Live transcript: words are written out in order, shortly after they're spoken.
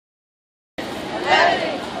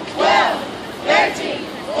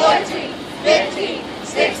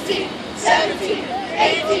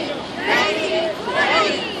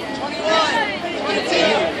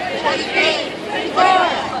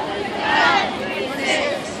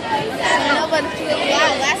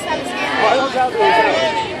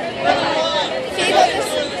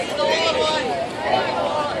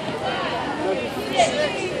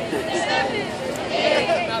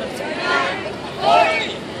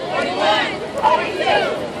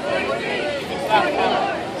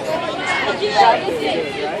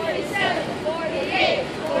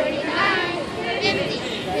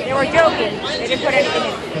didn't put anything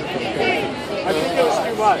in. I think it was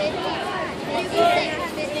too much.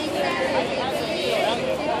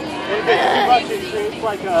 If it's too much, it creates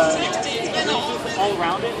like a all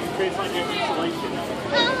around it. It creates like an insulation.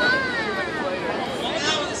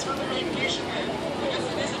 Now this fermentation, because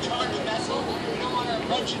it is a charged vessel, we don't want to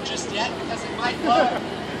approach it just yet because it might blow.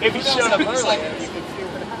 If you showed up early,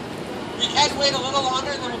 we can wait a little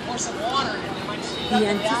longer and then we'll pour some water in. It might speed up the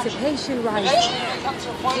anticipation rises. Eventually it comes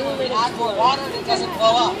to a point where we add more water and it doesn't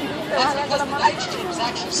blow up. That's because the nitrogen is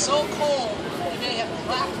actually so cold it may have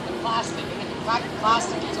cracked the plastic. And if it cracked the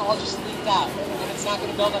plastic, it's all just leaked out. And it's not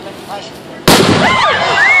going to build up any pressure.